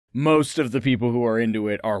most of the people who are into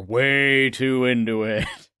it are way too into it.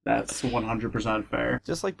 That's 100% fair.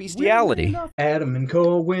 Just like bestiality. Adam and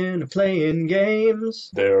Corwin are playing games.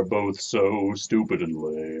 They're both so stupid and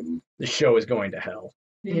lame. The show is going to hell.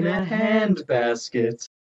 In a handbasket.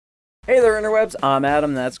 Hey there, interwebs. I'm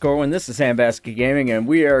Adam, that's Corwin. This is HandbasketGaming, and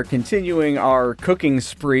we are continuing our cooking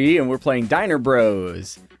spree, and we're playing Diner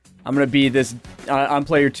Bros. I'm gonna be this. I'm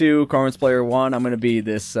player 2. Corwin's player 1. I'm gonna be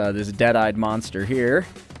this this dead-eyed monster here.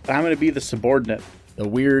 I'm gonna be the subordinate. The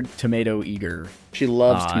weird tomato eater. She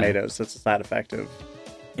loves tomatoes. That's a side effect of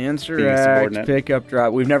interact, pick up,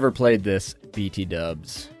 drop. We've never played this BT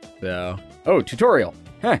dubs. So, tutorial.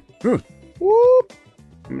 Huh. Whoop.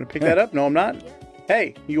 I'm gonna pick that up. No, I'm not.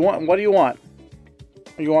 Hey, what do you want?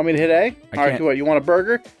 You want me to hit A? All right, what? You want a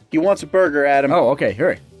burger? He wants a burger, Adam. Oh, okay.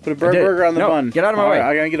 Hurry. Put a burger on the bun. Get out of my way.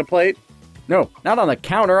 I gotta get a plate. No, not on the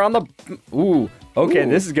counter. On the. Ooh. Okay,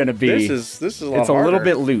 this is gonna be. This is a lot It's a little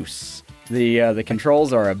bit loose. The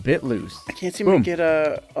controls are a bit loose. I can't seem to get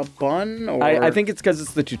a bun. Or... I think it's because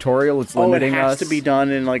it's the tutorial. It's limiting us. It has to be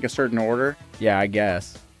done in like a certain order. Yeah, I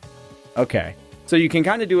guess. Okay, so you can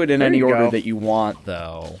kind of do it in any order that you want,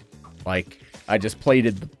 though. Like I just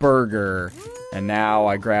plated the burger, and now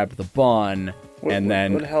I grabbed the bun, and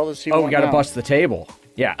then what the hell does he want we gotta now? bust the table.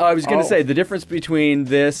 Yeah, I was gonna say the difference between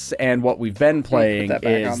this and what we've been playing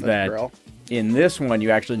is that in this one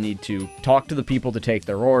you actually need to talk to the people to take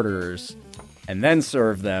their orders, and then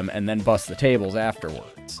serve them, and then bust the tables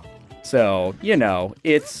afterwards. So, you know,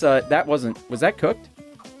 it's, was that cooked?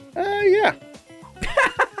 Yeah.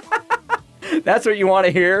 That's what you want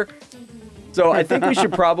to hear? So I think we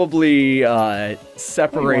should probably,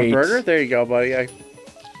 separate... You want a burger? There you go, buddy.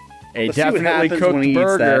 A definitely cooked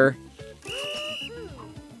burger.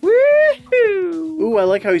 Woohoo! Ooh, I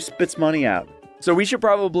like how he spits money out. So we should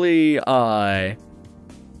probably, the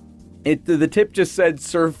tip just said,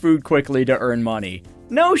 serve food quickly to earn money.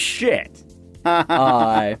 No shit.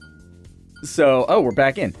 We're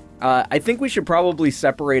back in. I think we should probably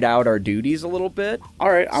separate out our duties a little bit. All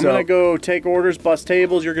right, I'm going to go take orders, bust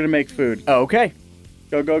tables. You're going to make food. Okay.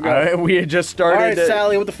 Go. We had just started. All right,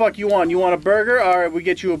 Sally, what the fuck you want? You want a burger? All right, we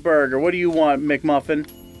get you a burger. What do you want, McMuffin?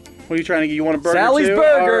 What are you trying to get? You want a burger Sally's too?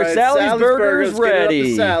 Burger. Right, Sally's Burger is ready. Get it up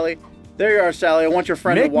to Sally. There you are, Sally. I want your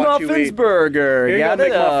friend to watch you eat. McMuffin's Burger. Here you go,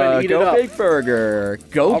 McMuffin. Eat it up. Go Big Burger.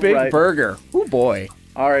 Go Big Burger. Oh, boy.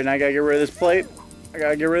 All right, now I got to get rid of this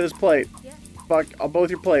plate. Fuck both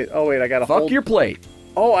your plate. Oh, wait, I got to hold. Fuck your plate.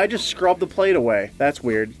 Oh, I just scrubbed the plate away. That's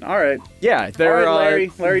weird. All right. Yeah, they're, all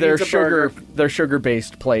right, Larry they're needs a burger. They're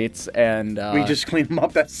sugar-based plates, and... we just cleaned them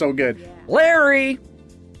up. That's so good. Larry!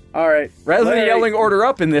 All right. Rather than yelling order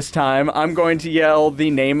up in this time, I'm going to yell the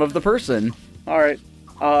name of the person. All right.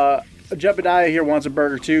 Jebediah here wants a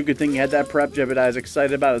burger too. Good thing you had that prep. Jebediah's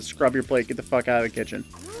excited about it. Scrub your plate. Get the fuck out of the kitchen.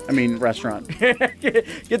 I mean, restaurant.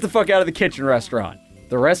 Get the fuck out of the kitchen restaurant.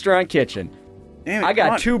 The restaurant kitchen. Damn it, I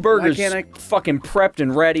got 2 burgers fucking prepped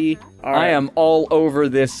and ready. All right. I am all over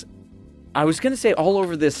this. I was going to say all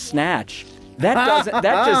over this snatch. That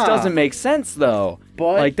just doesn't make sense though.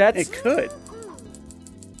 But like it could.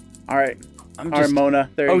 All right. All right, Mona.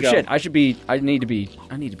 There you go. Oh shit! I need to be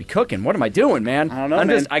cooking. What am I doing, man? I don't know,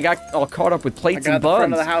 man. I got all caught up with plates and buns. I got the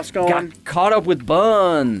front of the house going. Got caught up with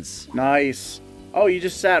buns. Nice. Oh, you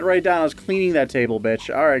just sat right down. I was cleaning that table,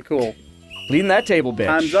 bitch. All right, cool. Cleaning that table, bitch.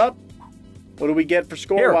 Time's up. What do we get for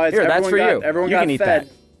score-wise? Here, that's for you. Everyone you got can eat fed.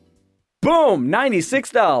 That. Boom!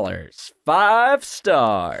 $96. 5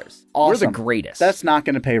 stars. Awesome. We're the greatest. That's not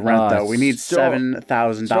going to pay rent, though. We need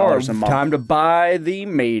 $7,000 a month. Time to buy the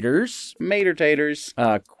maters. Mater taters.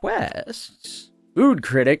 Quests. Food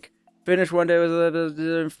critic. Finish one day with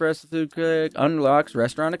a impressive food critic. Unlocks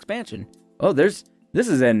restaurant expansion. Oh, this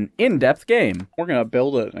is an in-depth game. We're going to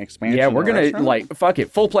build an expansion. Yeah, we're going to, fuck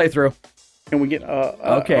it. Full playthrough. Can we get,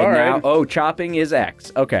 okay, now, chopping is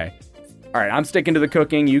X. Okay. All right, I'm sticking to the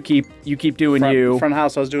cooking. You keep doing you. Front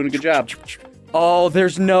house, I was doing a good job. Oh,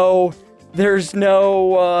 there's no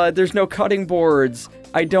cutting boards.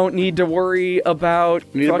 I don't need to worry about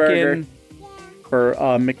need a burger for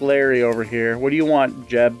McLarry over here. What do you want,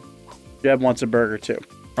 Jeb? Jeb wants a burger too.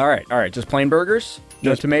 All right. Just plain burgers.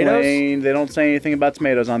 No tomatoes. Plain. They don't say anything about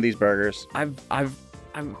tomatoes on these burgers. I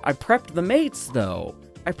prepped the mates though.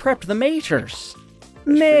 I prepped the maters.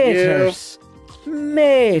 Maters.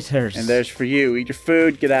 And there's for you. Eat your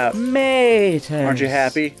food. Get out. Maters. Aren't you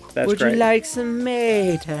happy? That's Would great. Would you like some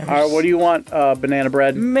maters? All right, what do you want? Banana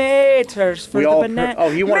bread. Maters for the banana.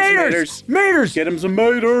 Oh, he wants maters. Maters. Get him some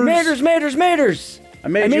maters. Maters. I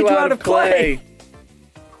made you out of clay.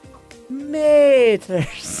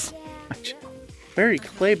 Maters. Very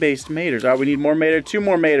clay-based maters. All right, we need more maters. 2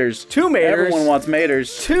 more maters. 2 maters. Everyone wants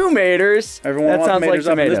maters. 2 maters. Everyone wants maters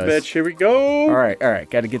up in this bitch. Here we go. All right.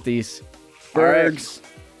 Got to get these bergs.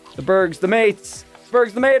 Right. The bergs, the mates.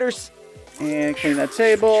 Bergs, the maters. And clean that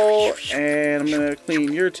table. And I'm going to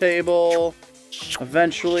clean your table.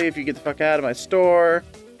 Eventually, if you get the fuck out of my store.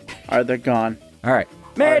 All right, they're gone. All right.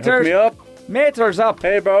 Maters. Hook me up. Maters up.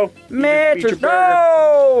 Hey, bro. Maters.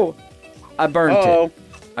 No! I burnt it.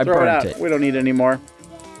 I burnt it. We don't need any more.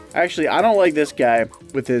 Actually, I don't like this guy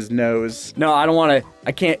with his nose. No, I don't want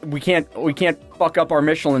to. We can't fuck up our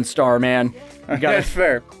Michelin star, man. That's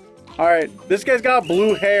fair. All right, this guy's got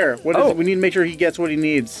blue hair. What is it? We need to make sure he gets what he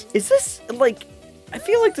needs. Is this like? I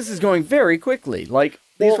feel like this is going very quickly. Like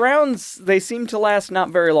these rounds, they seem to last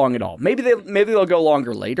not very long at all. Maybe they'll go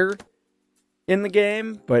longer later in the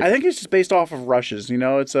game, but I think it's just based off of rushes. You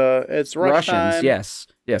know, it's rush Russians. time. Yes.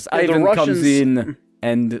 Ivan comes in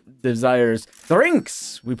and desires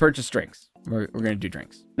drinks. We purchase drinks. We're gonna do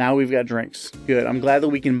drinks. Now we've got drinks. Good. I'm glad that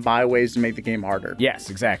we can buy ways to make the game harder. Yes,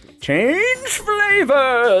 exactly. Change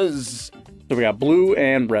flavors. So we got blue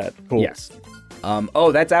and red. Cool. Yes.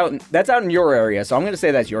 Oh, that's out in your area, so I'm gonna say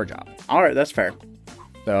that's your job. All right, that's fair.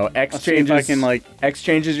 So X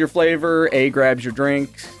changes your flavor. A grabs your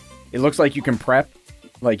drinks. It looks like you can prep.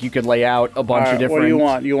 Like you could lay out a bunch of different. What do you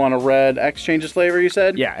want? You want a red X changes flavor? You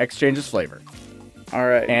said. Yeah, X changes flavor. All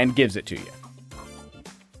right. And gives it to you.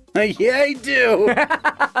 Yeah, I do.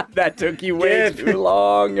 That took you way too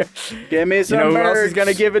long. Give me some. You know who else merch. is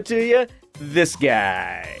gonna give it to you? This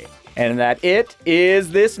guy. And that it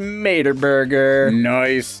is this Mater Burger.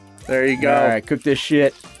 Nice. There you go. All right, cook this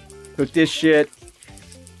shit. Cook this shit.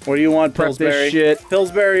 What do you want, Prep Pillsbury? this shit.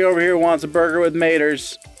 Pillsbury over here wants a burger with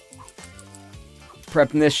maters.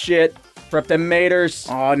 Prepping this shit. Prep them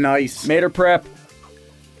maters. Oh, nice. Mater prep.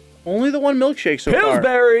 Only the one milkshake so far.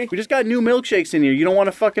 Pillsbury. We just got new milkshakes in here. You don't want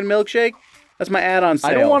a fucking milkshake? That's my add-on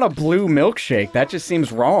sale. I don't want a blue milkshake. That just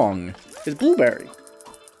seems wrong. It's blueberry.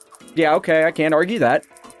 Yeah, okay. I can't argue that.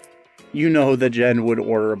 You know that Jen would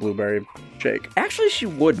order a blueberry shake. Actually, she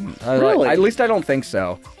wouldn't. Really? At least I don't think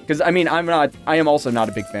so. Because, I mean, I am also not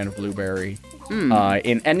a big fan of blueberry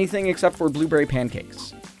in anything except for blueberry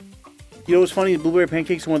pancakes. You know what's funny? Blueberry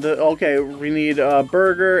pancakes are one of the... Okay, we need a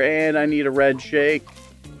burger and I need a red shake.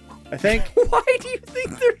 I think. Why do you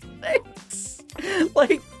think they're things?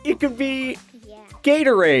 Like, it could be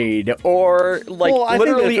Gatorade or, like,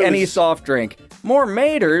 literally any soft drink. More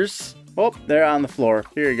maters. Oh, they're on the floor.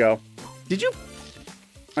 Here you go. Did you...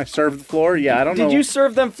 I served the floor? Yeah, I don't know. Did you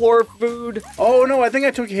serve them floor food? Oh, no, I think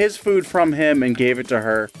I took his food from him and gave it to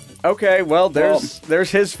her. Okay, well,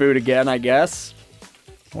 there's his food again, I guess.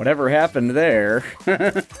 Whatever happened there.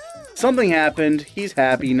 Something happened. He's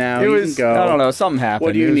happy now. You can go. I don't know. Something happened.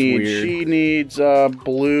 What do you need? Weird. She needs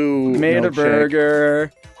blue Made a burger.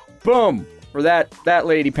 Boom. For that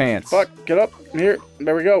lady pants. Fuck. Get up. Here.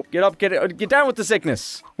 There we go. Get up. Get down with the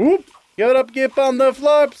sickness. Whoop. Get up. Get on the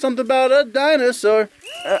floor. Something about a dinosaur.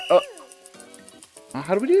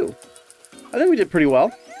 How do we do? I think we did pretty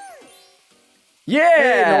well. Yeah.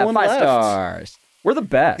 Hey, no one 5 left. stars. We're the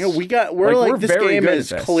best. You know, we're this game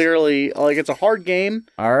is clearly, like, it's a hard game.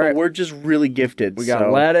 All right. But we're just really gifted. We got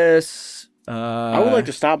lettuce. I would like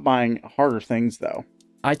to stop buying harder things, though.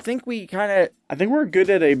 I think we kind of... I think we're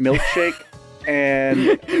good at a milkshake,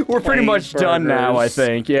 and we're pretty much done now, I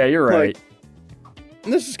think. Yeah, you're right. Like,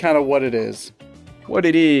 this is kind of what it is. What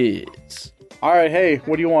it is. All right, hey,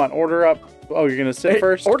 what do you want? Order up. Oh, you're going to sit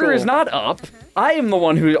first? Order is not up. I am the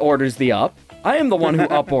one who orders the up. I am the one who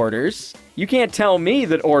up orders. You can't tell me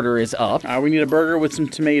that order is up. We need a burger with some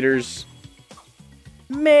tomatoes.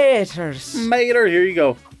 Maters. Mater, here you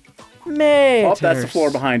go. Maters. Oh, that's the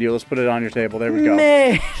floor behind you. Let's put it on your table. There we go.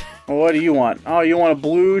 Well, what do you want? Oh, you want a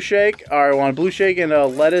blue shake? All right, I want a blue shake and a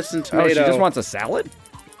lettuce and tomato. Oh, she just wants a salad?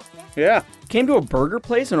 Yeah. Came to a burger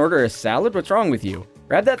place and ordered a salad? What's wrong with you?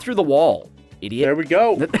 Grab that through the wall, idiot. There we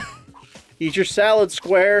go. Eat your salad,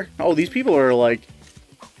 square. Oh, these people are like...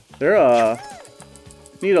 They're,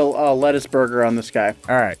 need a lettuce burger on this guy.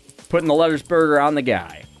 All right. Putting the lettuce burger on the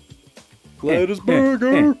guy. Lettuce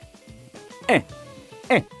burger.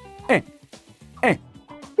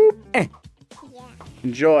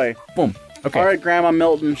 Enjoy. Boom. Okay. All right, Grandma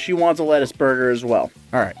Milton. She wants a lettuce burger as well.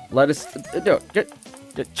 All right. Lettuce.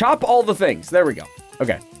 Chop all the things. There we go.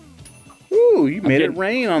 Okay. Ooh, you made it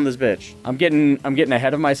rain on this bitch. I'm getting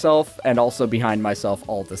ahead of myself and also behind myself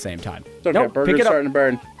all at the same time. It's okay. Nope, burger's starting to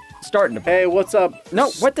burn. Starting to burn. Hey, what's up?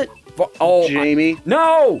 No, what the? Oh, Jamie.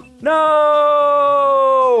 No!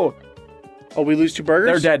 Oh, we lose 2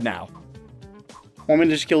 burgers? They're dead now. Want me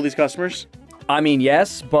to just kill these customers? I mean,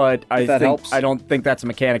 yes, but I helps. I don't think that's a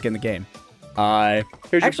mechanic in the game. Here's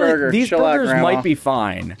your actually, burger. These Chill burgers out, Grandma. might be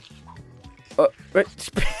fine. All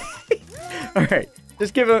right,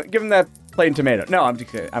 just give him that plain tomato. No, I'm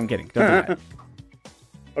kidding. Don't do that.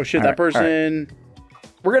 Oh shit, that person.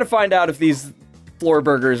 Right. We're gonna find out if these floor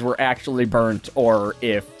burgers were actually burnt or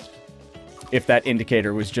if that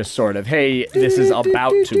indicator was just sort of, hey, this is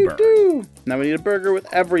about to burn. Now we need a burger with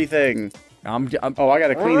everything. Oh, I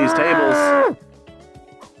gotta clean these tables.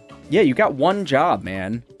 Yeah, you got one job,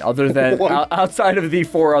 man. Other than outside of the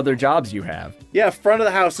 4 other jobs you have. Yeah, front of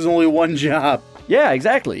the house is only one job. Yeah,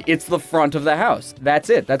 exactly. It's the front of the house. That's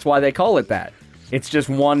it. That's why they call it that. It's just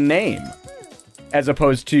one name. As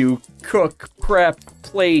opposed to cook, prep,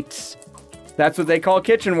 plate. That's what they call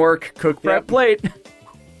kitchen work. Cook, prep, plate.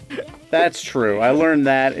 That's true. I learned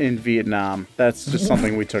that in Vietnam. That's just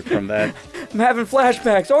something we took from that. I'm having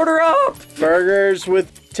flashbacks. Order up! Burgers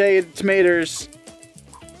with tomatoes.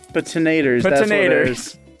 Potators. That's what it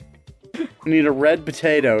is. I need a red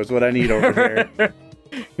potato is what I need over here.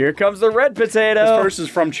 Here comes the red potato. This person's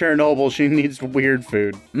from Chernobyl. She needs weird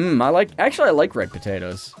food. I like red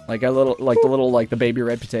potatoes. Like the baby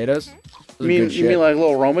red potatoes. You mean like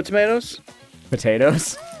little Roma tomatoes?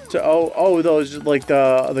 Potatoes? Those like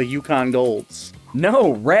the Yukon Golds.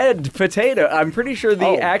 No, red potato. I'm pretty sure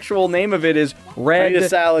the actual name of it is red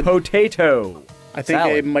potato. I think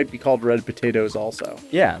they might be called red potatoes also.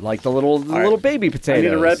 Yeah, like the little baby potatoes. I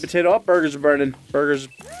need a red potato. Oh, burgers are burning. Burgers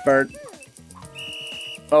burnt.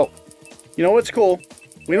 Oh, you know what's cool?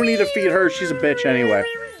 We don't need to feed her. She's a bitch anyway.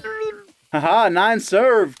 Haha, 9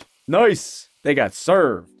 served. Nice. They got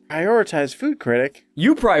served. Prioritize food critic.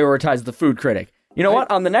 You prioritize the food critic. You know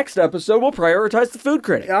what? On the next episode, we'll prioritize the food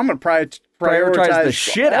critic. Yeah, I'm going to prioritize the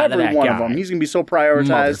shit out of that one guy. of them. He's going to be so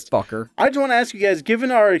prioritized. Motherfucker. I just want to ask you guys,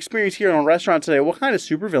 given our experience here on a restaurant today, what kind of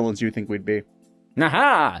supervillains do you think we'd be?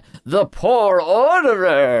 Aha! The poor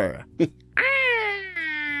orderer!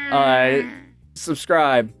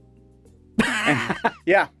 Subscribe.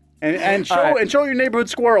 Yeah. And show your neighborhood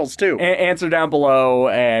squirrels, too. Answer down below,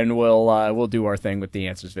 and we'll do our thing with the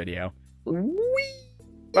answers video. Whee!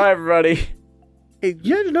 Bye, everybody. Hey,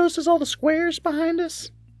 you notice all the squares behind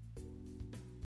us?